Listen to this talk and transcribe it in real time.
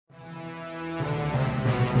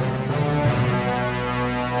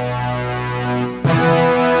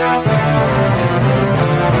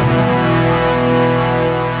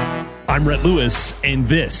Matt Lewis, and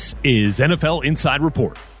this is NFL Inside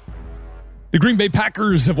Report. The Green Bay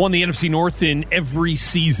Packers have won the NFC North in every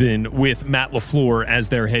season with Matt LaFleur as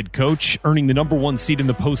their head coach, earning the number one seed in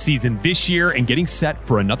the postseason this year and getting set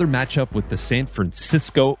for another matchup with the San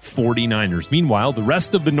Francisco 49ers. Meanwhile, the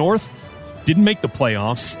rest of the North didn't make the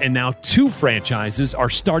playoffs, and now two franchises are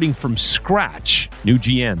starting from scratch. New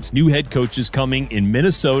GMs, new head coaches coming in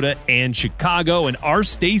Minnesota and Chicago, and our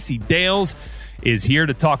Stacey Dales is here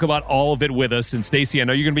to talk about all of it with us. And Stacey, I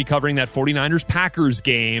know you're going to be covering that 49ers-Packers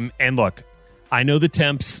game, and look, I know the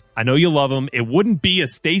temps. I know you love them. It wouldn't be a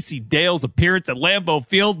Stacey Dales appearance at Lambeau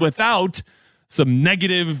Field without some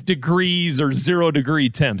negative degrees or 0 degree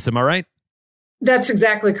temps. Am I right? That's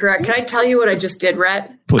exactly correct. Can I tell you what I just did,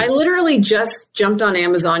 Rhett? Please. I literally just jumped on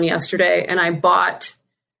Amazon yesterday and I bought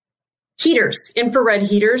heaters, infrared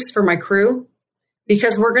heaters for my crew,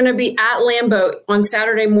 because we're going to be at Lambeau on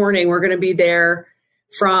Saturday morning. We're going to be there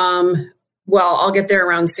from, I'll get there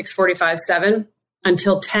around 6:45, 7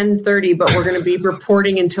 until 10:30, but we're going to be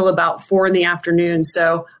reporting until about 4 in the afternoon.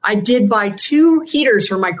 So I did buy 2 heaters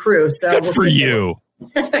for my crew. So good for you.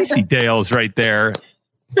 Stacey Dales right there.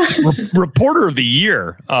 Reporter of the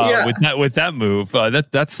year with that move.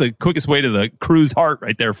 That's the quickest way to the crew's heart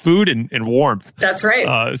right there. Food and warmth. That's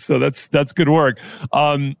right. So that's good work.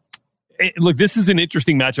 Look, this is an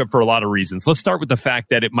interesting matchup for a lot of reasons. Let's start with the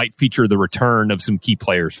fact that it might feature the return of some key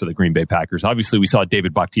players for the Green Bay Packers. Obviously, we saw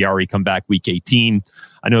David Bakhtiari come back week 18.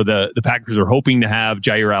 I know the Packers are hoping to have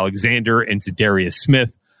Jair Alexander and Za'Darius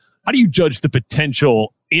Smith. How do you judge the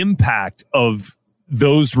potential impact of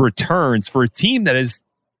those returns for a team that has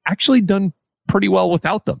actually done pretty well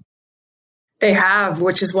without them? They have,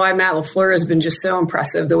 which is why Matt LaFleur has been just so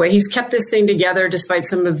impressive. The way he's kept this thing together despite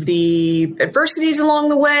some of the adversities along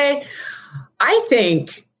the way. I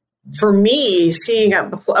think, for me, seeing a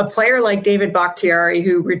player like David Bakhtiari,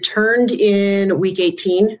 who returned in week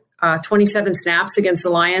 18, 27 snaps against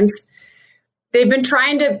the Lions, they've been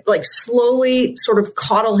trying to slowly sort of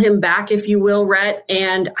coddle him back, if you will, Rhett.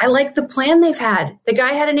 And I like the plan they've had. The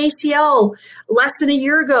guy had an ACL less than a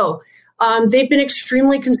year ago. They've been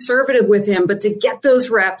extremely conservative with him, but to get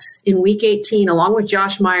those reps in week 18, along with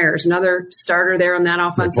Josh Myers, another starter there on that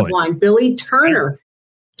offensive line, Billy Turner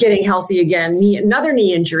getting healthy again, another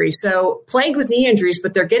knee injury. So plagued with knee injuries,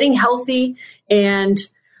 but they're getting healthy. And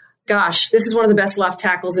gosh, this is one of the best left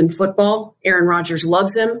tackles in football. Aaron Rodgers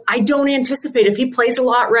loves him. I don't anticipate, if he plays a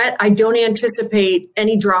lot, Rhett, I don't anticipate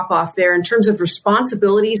any drop off there in terms of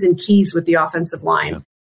responsibilities and keys with the offensive line.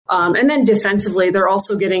 Yeah. And then defensively, they're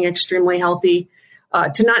also getting extremely healthy.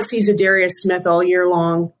 To not see Za'Darius Smith all year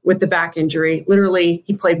long with the back injury, literally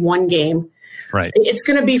he played 1 game. Right. It's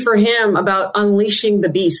going to be for him about unleashing the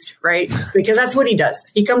beast, right? Because that's what he does.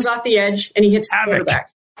 He comes off the edge and he hits the quarterback.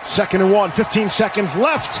 2nd and 1, 15 seconds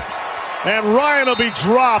left. And Ryan will be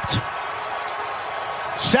dropped.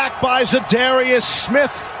 Sacked by Za'Darius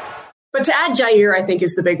Smith. But to add Jair, I think,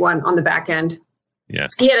 is the big one on the back end. Yeah.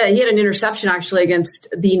 He had an interception actually against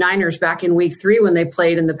the Niners back in week 3 when they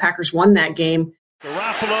played and the Packers won that game.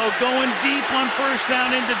 Garoppolo going deep on first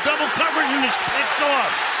down into double coverage and is picked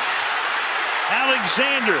off.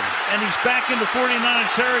 Alexander, and he's back into 49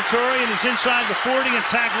 territory and is inside the 40 and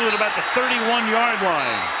tackled at about the 31-yard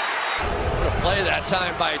line. What a play that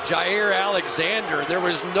time by Jair Alexander. There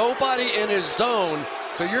was nobody in his zone,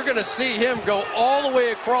 so you're going to see him go all the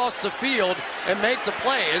way across the field and make the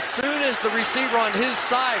play. As soon as the receiver on his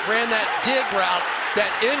side ran that dig route,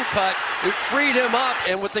 that in cut, it freed him up,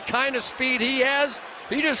 and with the kind of speed he has,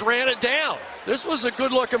 he just ran it down. This was a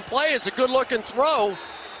good-looking play. It's a good-looking throw,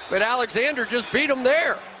 but Alexander just beat him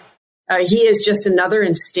there. He is just another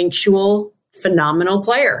instinctual, phenomenal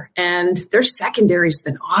player, and their secondary's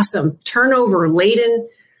been awesome. Turnover laden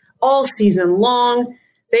all season long.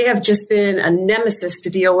 They have just been a nemesis to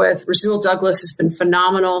deal with. Rasul Douglas has been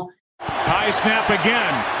phenomenal. High snap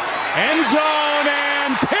again. End zone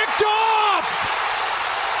and picked off!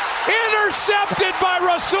 Intercepted by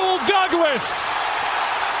Rasul Douglas.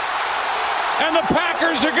 And the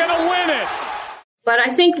Packers are going to win it. But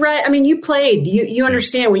I think, Rhett, you played. You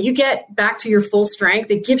understand. When you get back to your full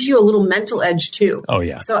strength, it gives you a little mental edge, too. Oh,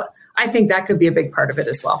 yeah. So I think that could be a big part of it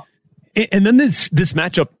as well. And then this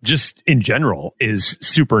matchup just in general is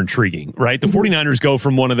super intriguing, right? The 49ers go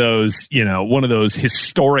from one of those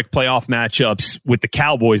historic playoff matchups with the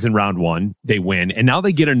Cowboys in round 1. They win. And now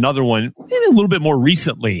they get another one a little bit more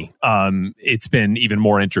recently. It's been even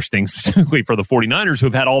more interesting, specifically for the 49ers, who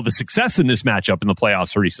have had all the success in this matchup in the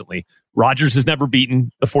playoffs recently. Rodgers has never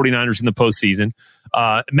beaten the 49ers in the postseason.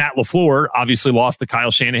 Matt LaFleur obviously lost to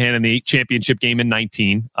Kyle Shanahan in the championship game in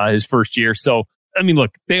 19, his first year. So I mean,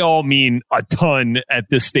 look, they all mean a ton at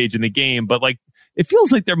this stage in the game, but like, it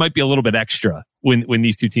feels like there might be a little bit extra when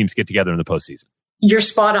these two teams get together in the postseason. You're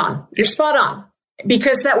spot on. You're spot on.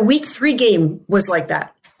 Because that week 3 game was like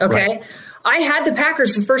that. Okay. Right. I had the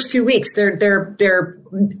Packers the first 2 weeks. Their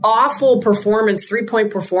awful performance,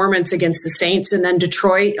 3-point performance against the Saints, and then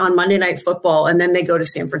Detroit on Monday Night Football, and then they go to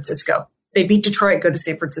San Francisco. They beat Detroit, go to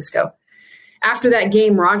San Francisco. After that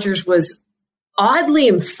game, Rodgers was oddly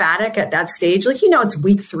emphatic at that stage. Like, it's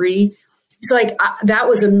week 3. He's like, that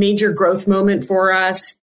was a major growth moment for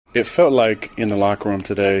us. It felt like in the locker room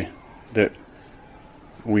today that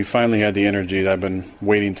we finally had the energy that I've been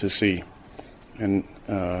waiting to see. And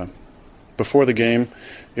before the game,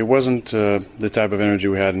 it wasn't the type of energy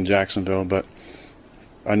we had in Jacksonville, but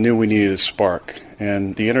I knew we needed a spark.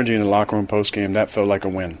 And the energy in the locker room post-game, that felt like a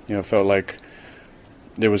win. It felt like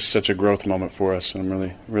there was such a growth moment for us. And I'm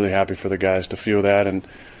really, really happy for the guys to feel that. And,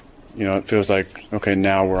 it feels like, okay,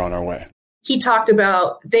 now we're on our way. He talked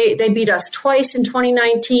about they beat us twice in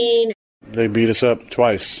 2019. They beat us up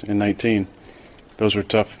twice in 19. Those were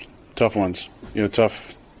tough ones.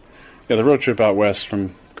 Tough. Yeah, the road trip out west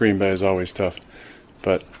from Green Bay is always tough,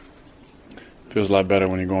 but it feels a lot better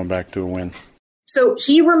when you're going back to a win. So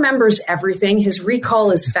he remembers everything. His recall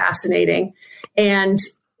is fascinating. And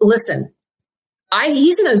listen,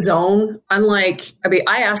 he's in a zone. I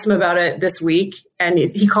asked him about it this week, and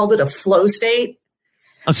he called it a flow state.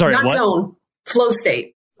 I'm sorry, not what? Zone, flow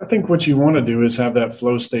state. I think what you want to do is have that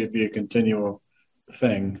flow state be a continual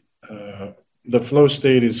thing. The flow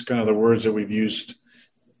state is kind of the words that we've used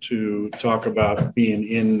to talk about being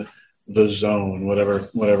in the zone,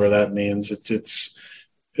 whatever that means.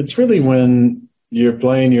 It's really when you're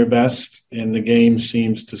playing your best and the game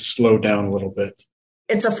seems to slow down a little bit.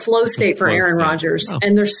 It's a flow state for Aaron Rodgers. Oh.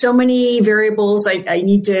 And there's so many variables. I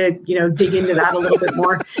need to, dig into that a little bit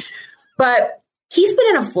more. But he's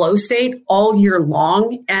been in a flow state all year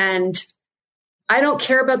long, and I don't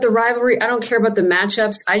care about the rivalry. I don't care about the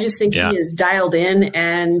matchups. I just think he is dialed in,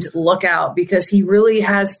 and look out, because he really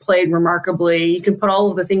has played remarkably. You can put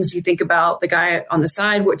all of the things you think about the guy on the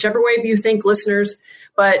side, whichever way you think, listeners,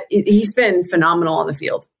 but he's been phenomenal on the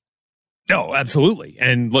field. No, absolutely.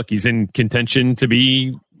 And look, he's in contention to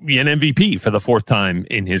be an MVP for the 4th time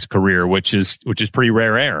in his career, which is pretty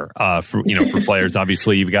rare air for players.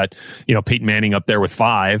 Obviously, you've got Peyton Manning up there with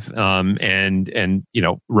 5, and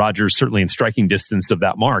Rodgers certainly in striking distance of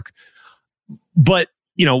that mark. But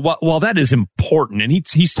while that is important, and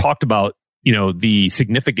he's talked about the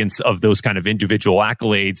significance of those kind of individual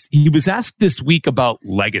accolades, he was asked this week about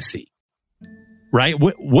legacy. Right?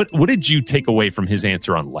 What did you take away from his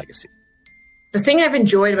answer on legacy? The thing I've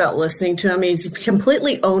enjoyed about listening to him is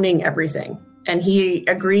completely owning everything. And he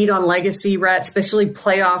agreed on legacy, Rhett, especially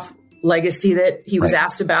playoff legacy that he was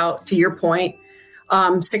asked about, to your point.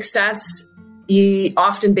 Success,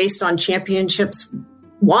 often based on championships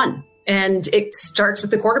won. And it starts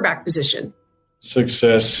with the quarterback position.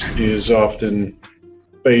 Success is often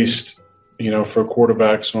based, for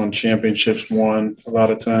quarterbacks on championships won a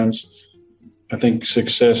lot of times. I think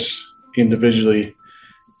success individually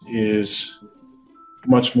is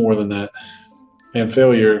much more than that, and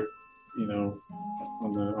failure,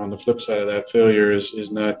 on the flip side of that, failure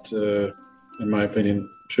is not, in my opinion,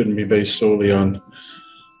 shouldn't be based solely on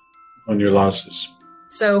your losses.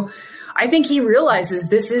 So, I think he realizes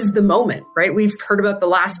this is the moment, right? We've heard about the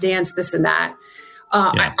last dance, this and that.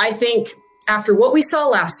 I think after what we saw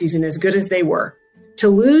last season, as good as they were, to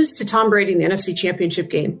lose to Tom Brady in the NFC Championship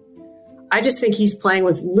game, I just think he's playing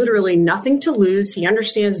with literally nothing to lose. He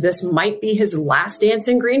understands this might be his last dance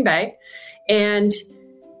in Green Bay. And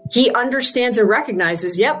he understands and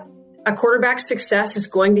recognizes, a quarterback's success is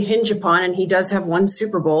going to hinge upon, and he does have one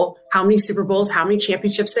Super Bowl, how many Super Bowls, how many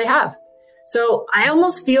championships they have. So I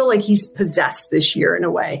almost feel like he's possessed this year in a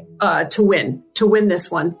way to win this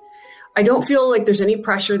one. I don't feel like there's any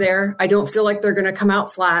pressure there. I don't feel like they're going to come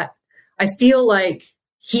out flat. I feel like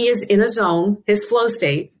he is in a zone, his flow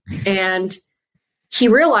state, and he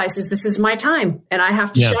realizes this is my time and I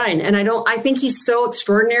have to shine. And I think he's so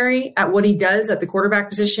extraordinary at what he does at the quarterback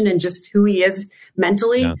position and just who he is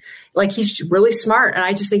mentally. Yeah. Like, he's really smart. And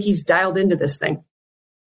I just think he's dialed into this thing.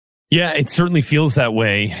 Yeah, it certainly feels that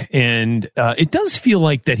way. And it does feel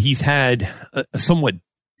like that he's had a somewhat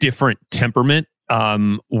different temperament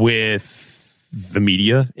with the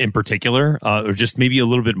media in particular, or just maybe a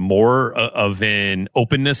little bit more of an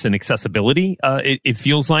openness and accessibility. It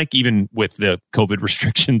feels like, even with the COVID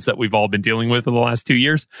restrictions that we've all been dealing with for the last 2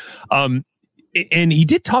 years. And he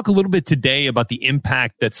did talk a little bit today about the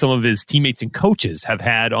impact that some of his teammates and coaches have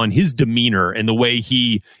had on his demeanor and the way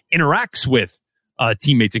he interacts with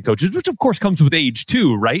teammates and coaches, which of course comes with age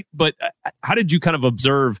too, right? But how did you kind of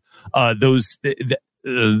observe the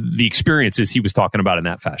experiences he was talking about in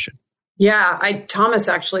that fashion? Yeah, Thomas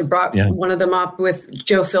actually brought one of them up with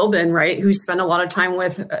Joe Philbin, right, who spent a lot of time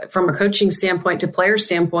with from a coaching standpoint to player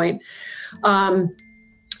standpoint.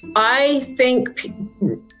 I think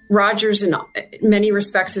Rodgers in many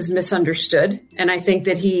respects is misunderstood. And I think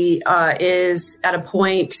that he is at a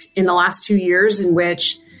point in the last 2 years in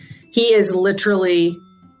which he is literally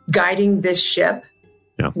guiding this ship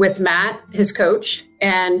with Matt, his coach.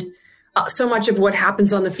 And so much of what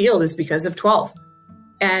happens on the field is because of 12.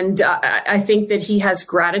 And I think that he has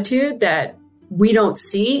gratitude that we don't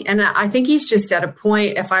see. And I think he's just at a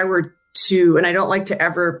point, if I were to, and I don't like to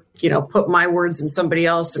ever, put my words in somebody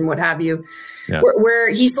else and what have you,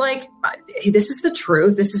 where he's like, hey, this is the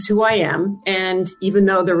truth. This is who I am. And even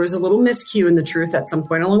though there was a little miscue in the truth at some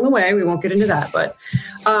point along the way, we won't get into that. But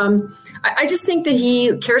I just think that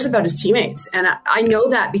he cares about his teammates. And I know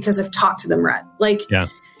that because I've talked to them, Rhett.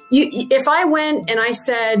 If I went and I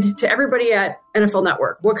said to everybody at NFL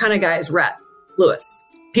Network, what kind of guy is Rhett Lewis?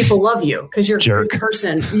 People love you because you're a good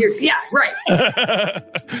person. Right.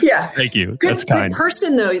 Yeah. Thank you. Good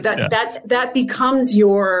person though. That becomes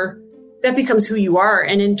who you are.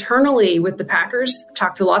 And internally with the Packers, I've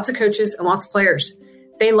talked to lots of coaches and lots of players.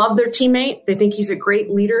 They love their teammate. They think he's a great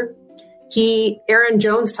leader. Aaron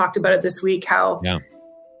Jones talked about it this week, how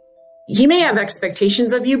he may have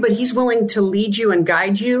expectations of you, but he's willing to lead you and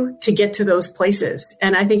guide you to get to those places.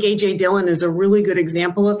 And I think A.J. Dillon is a really good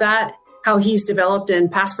example of that, how he's developed in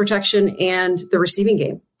pass protection and the receiving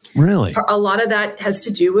game. Really? A lot of that has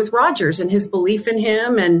to do with Rodgers and his belief in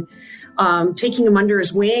him and taking him under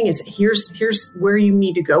his wing is here's where you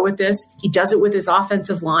need to go with this. He does it with his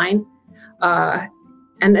offensive line.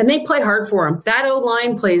 And then they play hard for him. That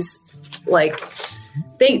O-line plays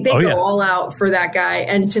they go all out for that guy.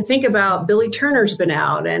 And to think about Billy Turner's been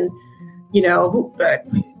out and,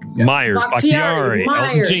 Myers, Bakhtiari,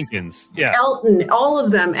 Elton Jenkins, Elton, all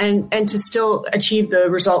of them. And to still achieve the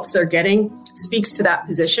results they're getting speaks to that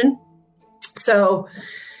position. So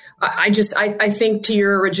I think to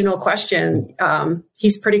your original question,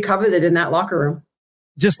 he's pretty coveted in that locker room.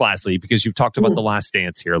 Just lastly, because you've talked about the last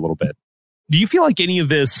dance here a little bit, do you feel like any of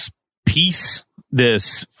this peace,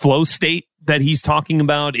 this flow state that he's talking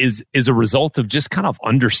about is a result of just kind of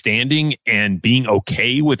understanding and being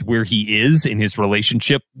okay with where he is in his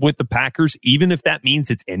relationship with the Packers, even if that means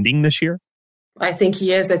it's ending this year? I think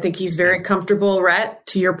he is. I think he's very comfortable, Rhett,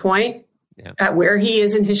 to your point, at where he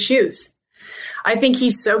is in his shoes. I think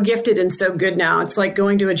he's so gifted and so good now. It's like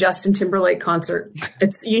going to a Justin Timberlake concert.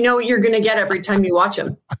 It's, what you're going to get every time you watch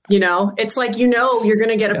him. It's like, you're going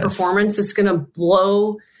to get a performance that's going to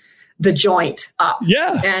blow the joint up.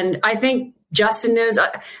 Yeah. And I think Justin knows, and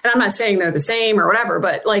I'm not saying they're the same or whatever,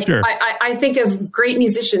 but I think of great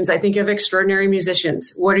musicians. I think of extraordinary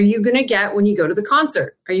musicians. What are you going to get when you go to the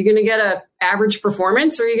concert? Are you going to get an average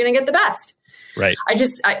performance or are you going to get the best? Right.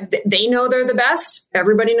 They know they're the best.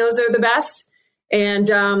 Everybody knows they're the best. And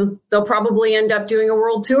they'll probably end up doing a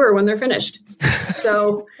world tour when they're finished.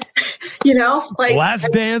 So,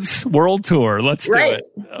 Last Dance World Tour. Let's do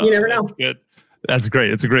it. You never know. That's good. That's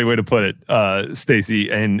great. It's a great way to put it, Stacey.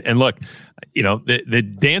 And look,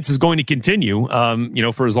 the dance is going to continue,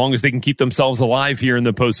 for as long as they can keep themselves alive here in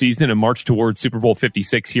the postseason and march towards Super Bowl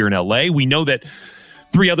 56 here in LA. We know that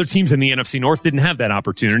 3 other teams in the NFC North didn't have that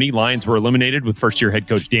opportunity. Lions were eliminated with first-year head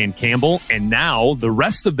coach Dan Campbell. And now the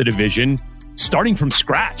rest of the division, starting from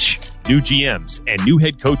scratch, new GMs and new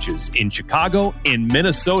head coaches in Chicago and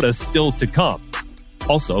Minnesota still to come.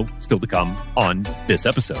 Also, still to come on this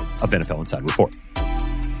episode of NFL Inside Report.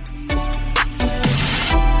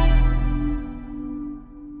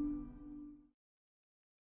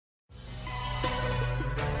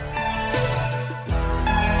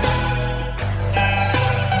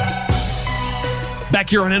 Back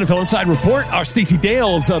here on NFL Inside Report, our Stacey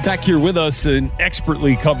Dales back here with us and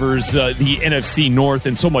expertly covers the NFC North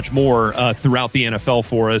and so much more throughout the NFL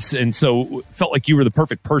for us. And so felt like you were the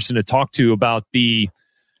perfect person to talk to about the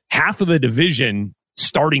half of the division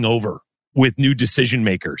starting over with new decision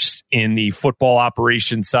makers in the football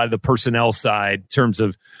operations side, the personnel side, in terms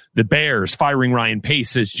of the Bears firing Ryan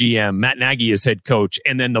Pace as GM, Matt Nagy as head coach,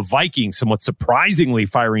 and then the Vikings, somewhat surprisingly,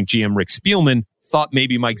 firing GM Rick Spielman. Thought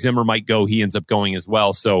maybe Mike Zimmer might go. He ends up going as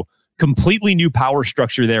well. So completely new power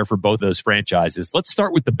structure there for both those franchises. Let's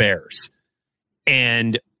start with the Bears.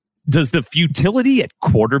 And does the futility at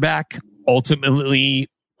quarterback ultimately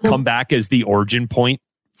come back as the origin point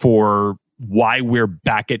for why we're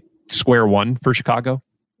back at square one for Chicago?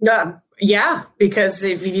 Yeah, because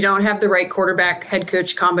if you don't have the right quarterback head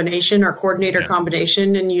coach combination or coordinator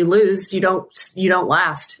combination and you lose, you don't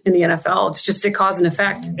last in the NFL. It's just a cause and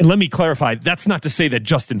effect. And let me clarify, that's not to say that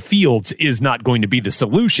Justin Fields is not going to be the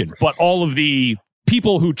solution, but all of the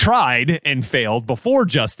people who tried and failed before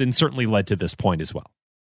Justin certainly led to this point as well.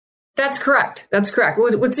 That's correct.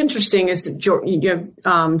 What's interesting is George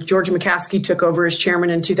McCaskey took over as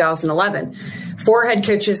chairman in 2011. 4 head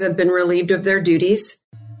coaches have been relieved of their duties.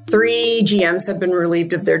 3 GMs have been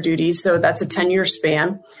relieved of their duties. So that's a 10-year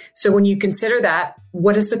span. So when you consider that,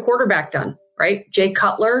 what has the quarterback done, right? Jay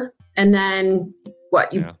Cutler. And then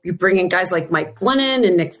what? You bring in guys like Mike Glennon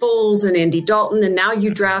and Nick Foles and Andy Dalton. And now you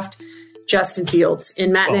draft Justin Fields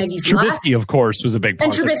in Matt Nagy's Trubisky, of course, was a big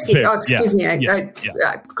part. And Trubisky,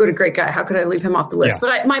 good, a great guy. How could I leave him off the list?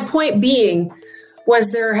 But my point being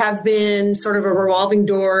was there have been sort of a revolving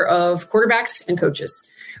door of quarterbacks and coaches.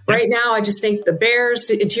 Right now, I just think the Bears,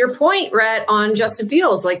 to your point, Rhett, on Justin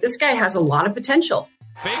Fields, like this guy has a lot of potential.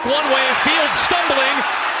 Fake one way, Fields stumbling,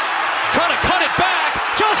 trying to cut it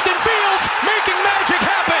back. Justin Fields making magic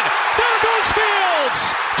happen. There goes Fields.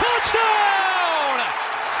 Touchdown!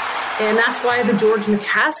 And that's why the George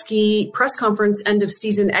McCaskey press conference, end of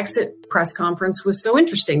season exit press conference was so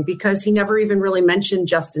interesting because he never even really mentioned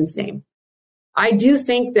Justin's name. I do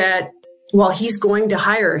think that while he's going to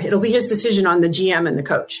hire, it'll be his decision on the GM and the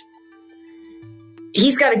coach.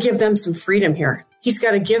 He's got to give them some freedom here. He's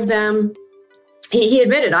got to give them, he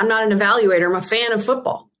admitted, I'm not an evaluator. I'm a fan of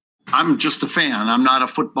football. I'm just a fan. I'm not a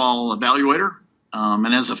football evaluator.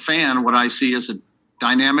 And as a fan, what I see is a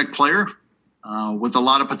dynamic player with a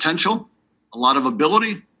lot of potential, a lot of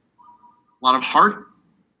ability, a lot of heart,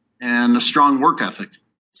 and a strong work ethic.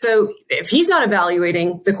 So if he's not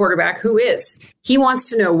evaluating the quarterback, who is? He wants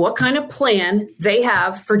to know what kind of plan they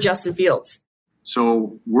have for Justin Fields.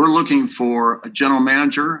 So we're looking for a general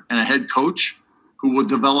manager and a head coach who will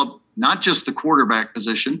develop not just the quarterback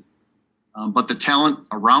position, but the talent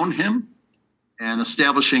around him and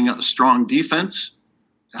establishing a strong defense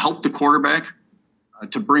to help the quarterback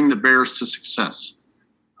to bring the Bears to success.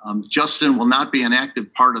 Justin will not be an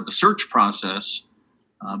active part of the search process,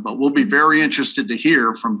 but we'll be very interested to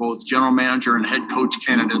hear from both general manager and head coach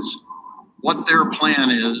candidates what their plan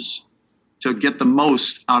is to get the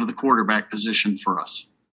most out of the quarterback position for us.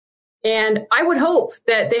 And I would hope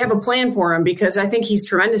that they have a plan for him because I think he's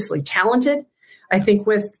tremendously talented. I think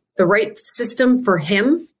with the right system for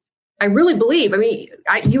him, I really believe,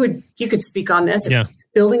 you could speak on this. Yeah.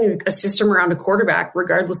 Building a system around a quarterback,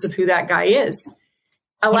 regardless of who that guy is,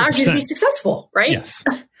 allows 100%. You to be successful, right? Yes.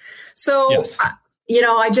 So, yes.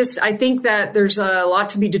 I think that there's a lot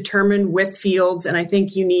to be determined with Fields, and I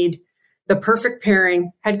think you need the perfect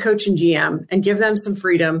pairing, head coach and GM, and give them some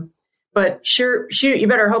freedom. But you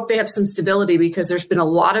better hope they have some stability because there's been a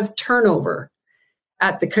lot of turnover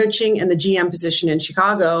at the coaching and the GM position in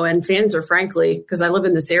Chicago. And fans are, frankly, because I live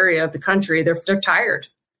in this area of the country, they're tired.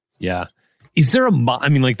 Yeah. Is there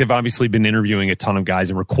they've obviously been interviewing a ton of guys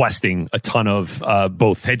and requesting a ton of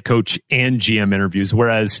both head coach and GM interviews.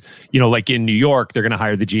 Whereas, like in New York, they're going to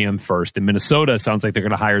hire the GM first. In Minnesota, it sounds like they're going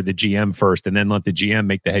to hire the GM first and then let the GM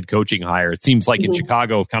make the head coaching hire. It seems like in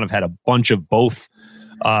Chicago, kind of had a bunch of both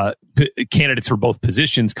candidates for both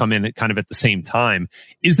positions come in kind of at the same time.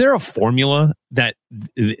 Is there a formula that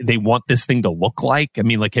they want this thing to look like? Have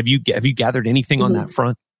you gathered anything on that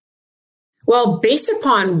front? Well, based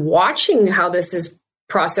upon watching how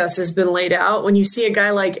process has been laid out, when you see a guy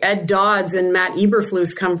like Ed Dodds and Matt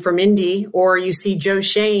Eberflus come from Indy, or you see Joe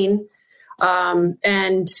Shane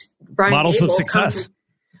and Brian Models Gable of success.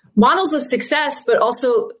 Models of success, but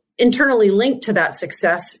also internally linked to that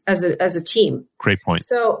success as a team. Great point.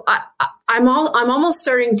 So I'm almost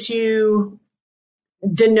starting to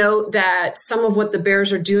denote that some of what the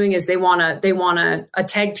Bears are doing is they want a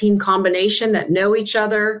tag team combination that know each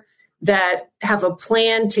other, that have a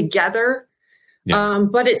plan together. Yeah.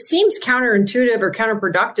 But it seems counterintuitive or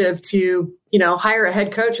counterproductive to, hire a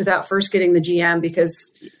head coach without first getting the GM,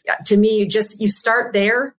 because to me, you start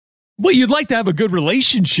there. Well, you'd like to have a good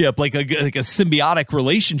relationship, like a symbiotic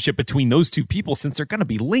relationship between those two people, since they're going to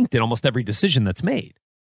be linked in almost every decision that's made.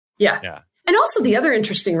 Yeah. And also the other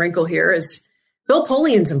interesting wrinkle here is Bill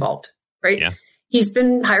Polian's involved, right? Yeah. He's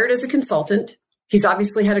been hired as a consultant. He's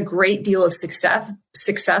obviously had a great deal of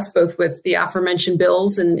success both with the aforementioned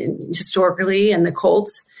Bills and historically and the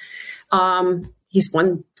Colts. He's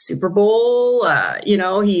won Super Bowl.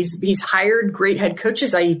 He's hired great head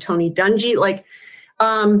coaches, i.e. Tony Dungy.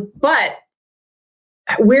 But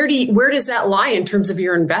where does that lie in terms of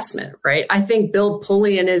your investment, right? I think Bill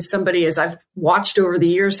Polian is somebody, as I've watched over the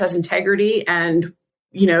years, has integrity and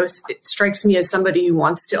it strikes me as somebody who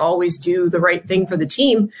wants to always do the right thing for the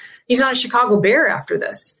team. He's not a Chicago Bear after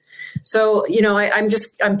this. So,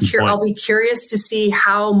 I'll be curious to see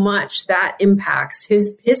how much that impacts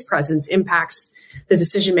his presence impacts the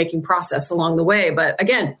decision-making process along the way. But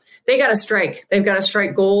again, they got to strike. They've got to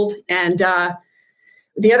strike gold. And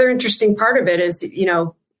the other interesting part of it is,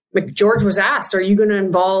 George was asked, are you going to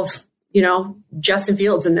involve, Justin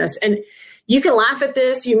Fields in this? And you can laugh at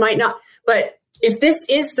this, you might not, but if this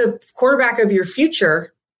is the quarterback of your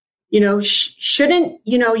future, shouldn't,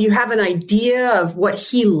 you have an idea of what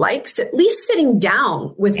he likes, at least sitting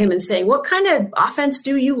down with him and saying, what kind of offense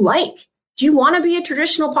do you like? Do you want to be a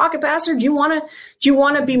traditional pocket passer? Do you want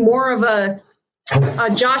to be more of a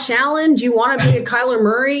Josh Allen? Do you want to be a Kyler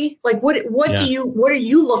Murray? Like what are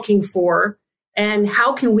you looking for? And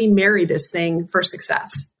how can we marry this thing for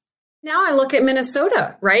success? Now I look at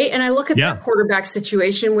Minnesota, right? And I look at their quarterback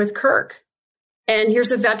situation with Kirk. And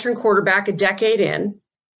here's a veteran quarterback a decade in.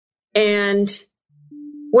 And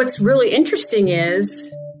what's really interesting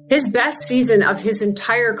is his best season of his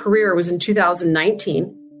entire career was in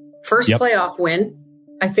 2019. First playoff win,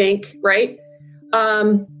 I think, right?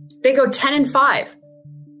 They go 10-5.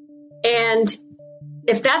 And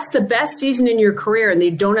if that's the best season in your career and they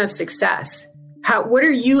don't have success, how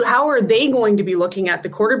are they going to be looking at the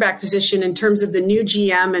quarterback position in terms of the new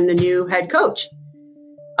GM and the new head coach?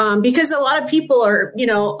 Because a lot of people are,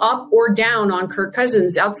 up or down on Kirk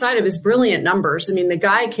Cousins outside of his brilliant numbers. I mean, the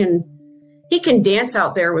guy can dance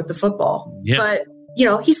out there with the football, but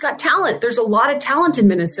he's got talent. There's a lot of talent in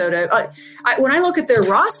Minnesota. When I look at their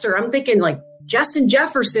roster, I'm thinking like Justin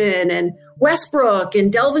Jefferson and Westbrook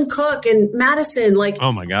and Delvin Cook and Madison. Like,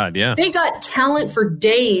 oh my God, yeah, they got talent for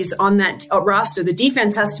days on that roster. The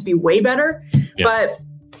defense has to be way better, but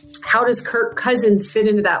how does Kirk Cousins fit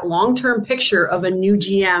into that long-term picture of a new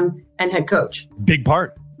GM and head coach? Big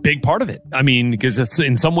part of it. I mean, because it's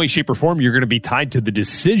in some way, shape, or form, you're going to be tied to the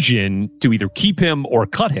decision to either keep him or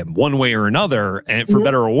cut him one way or another. And for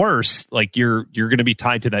better or worse, like you're going to be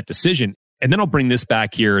tied to that decision. And then I'll bring this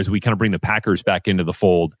back here as we kind of bring the Packers back into the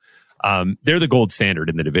fold. They're the gold standard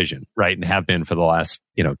in the division, right? And have been for the last,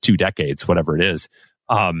 2 decades, whatever it is.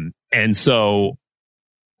 And so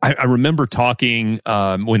I remember talking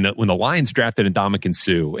when the Lions drafted Ndamukong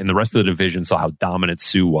Suh and the rest of the division saw how dominant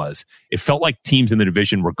Suh was. It felt like teams in the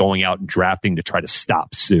division were going out and drafting to try to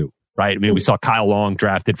stop Suh, right? I mean, we saw Kyle Long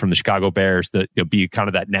drafted from the Chicago Bears to be kind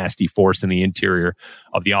of that nasty force in the interior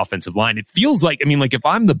of the offensive line. It feels like, if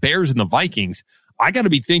I'm the Bears and the Vikings, I got to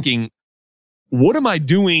be thinking, what am I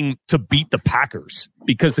doing to beat the Packers?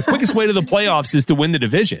 Because the quickest way to the playoffs is to win the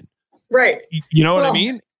division. Right. You know what I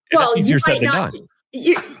mean? That's easier said than done.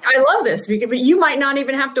 I love this, but you might not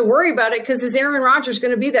even have to worry about it because is Aaron Rodgers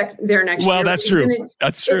going to be there next year? Well, that's true.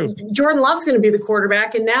 That's true. Jordan Love's going to be the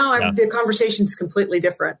quarterback, and now the conversation's completely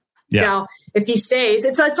different. Yeah. Now, if he stays,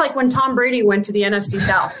 it's like when Tom Brady went to the NFC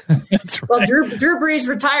South. That's right. Well, Drew Brees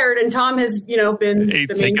retired, and Tom has been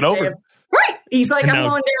the mainstay of. Right. He's like, I'm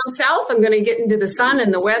going down south. I'm going to get into the sun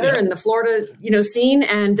and the weather and the Florida, scene,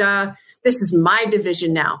 and this is my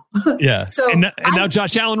division now. Yeah. So and now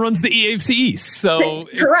Josh Allen runs the EAFC East. So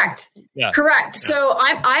correct. Correct. Yeah. So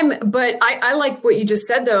I like what you just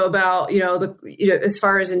said though about as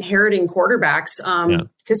far as inheriting quarterbacks,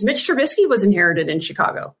 because Mitch Trubisky was inherited in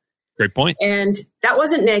Chicago. Great point. And that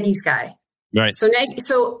wasn't Nagy's guy. Right. So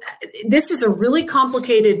this is a really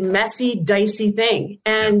complicated, messy, dicey thing.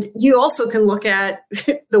 And you also can look at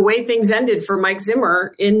the way things ended for Mike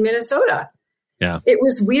Zimmer in Minnesota. Yeah. It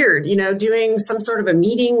was weird, doing some sort of a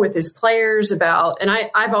meeting with his players about, and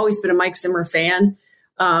I've always been a Mike Zimmer fan,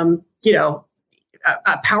 a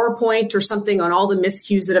PowerPoint or something on all the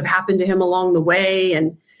miscues that have happened to him along the way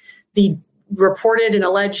and the reported and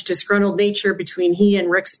alleged disgruntled nature between he and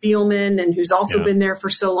Rick Spielman, and who's also been there for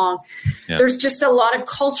so long. Yeah. There's just a lot of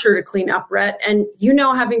culture to clean up, Rhett. And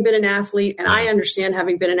having been an athlete, and I understand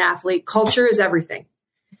having been an athlete, culture is everything.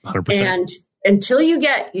 100%. And until you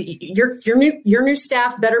get your new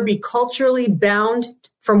staff better be culturally bound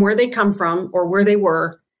from where they come from or where they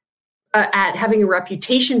were at having a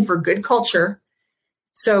reputation for good culture.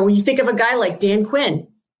 So you think of a guy like Dan Quinn.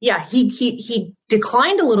 Yeah, he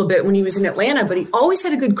declined a little bit when he was in Atlanta, but he always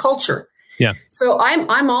had a good culture. Yeah. So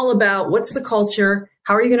I'm all about what's the culture?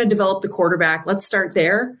 How are you going to develop the quarterback? Let's start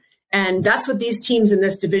there. And that's what these teams in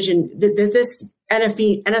this division, this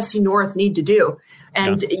NFC North need to do.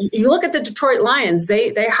 And you look at the Detroit Lions,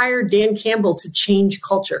 they hired Dan Campbell to change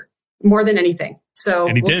culture more than anything. So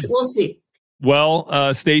we'll see.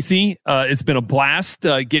 Well, Stacey, it's been a blast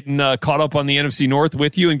getting caught up on the NFC North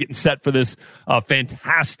with you and getting set for this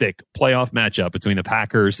fantastic playoff matchup between the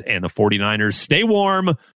Packers and the 49ers. Stay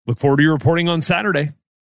warm. Look forward to your reporting on Saturday.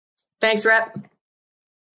 Thanks, Rhett.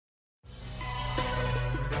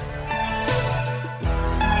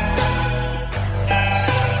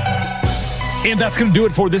 And that's going to do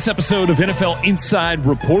it for this episode of NFL Inside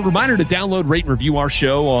Report. Reminder to download, rate, and review our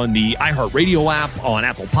show on the iHeartRadio app, on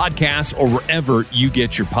Apple Podcasts, or wherever you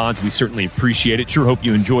get your pods. We certainly appreciate it. Sure hope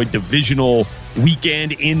you enjoyed divisional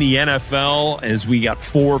weekend in the NFL as we got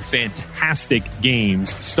 4 fantastic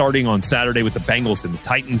games starting on Saturday with the Bengals and the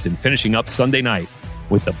Titans and finishing up Sunday night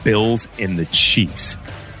with the Bills and the Chiefs.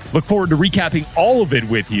 Look forward to recapping all of it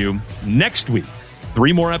with you next week.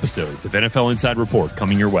 3 more episodes of NFL Inside Report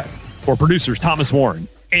coming your way. For producers Thomas Warren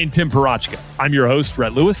and Tim Parachka, I'm your host,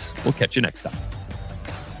 Rhett Lewis. We'll catch you next time.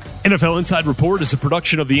 NFL Inside Report is a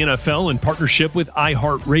production of the NFL in partnership with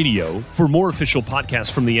iHeartRadio. For more official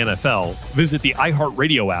podcasts from the NFL, visit the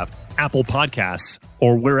iHeartRadio app, Apple Podcasts,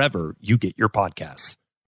 or wherever you get your podcasts.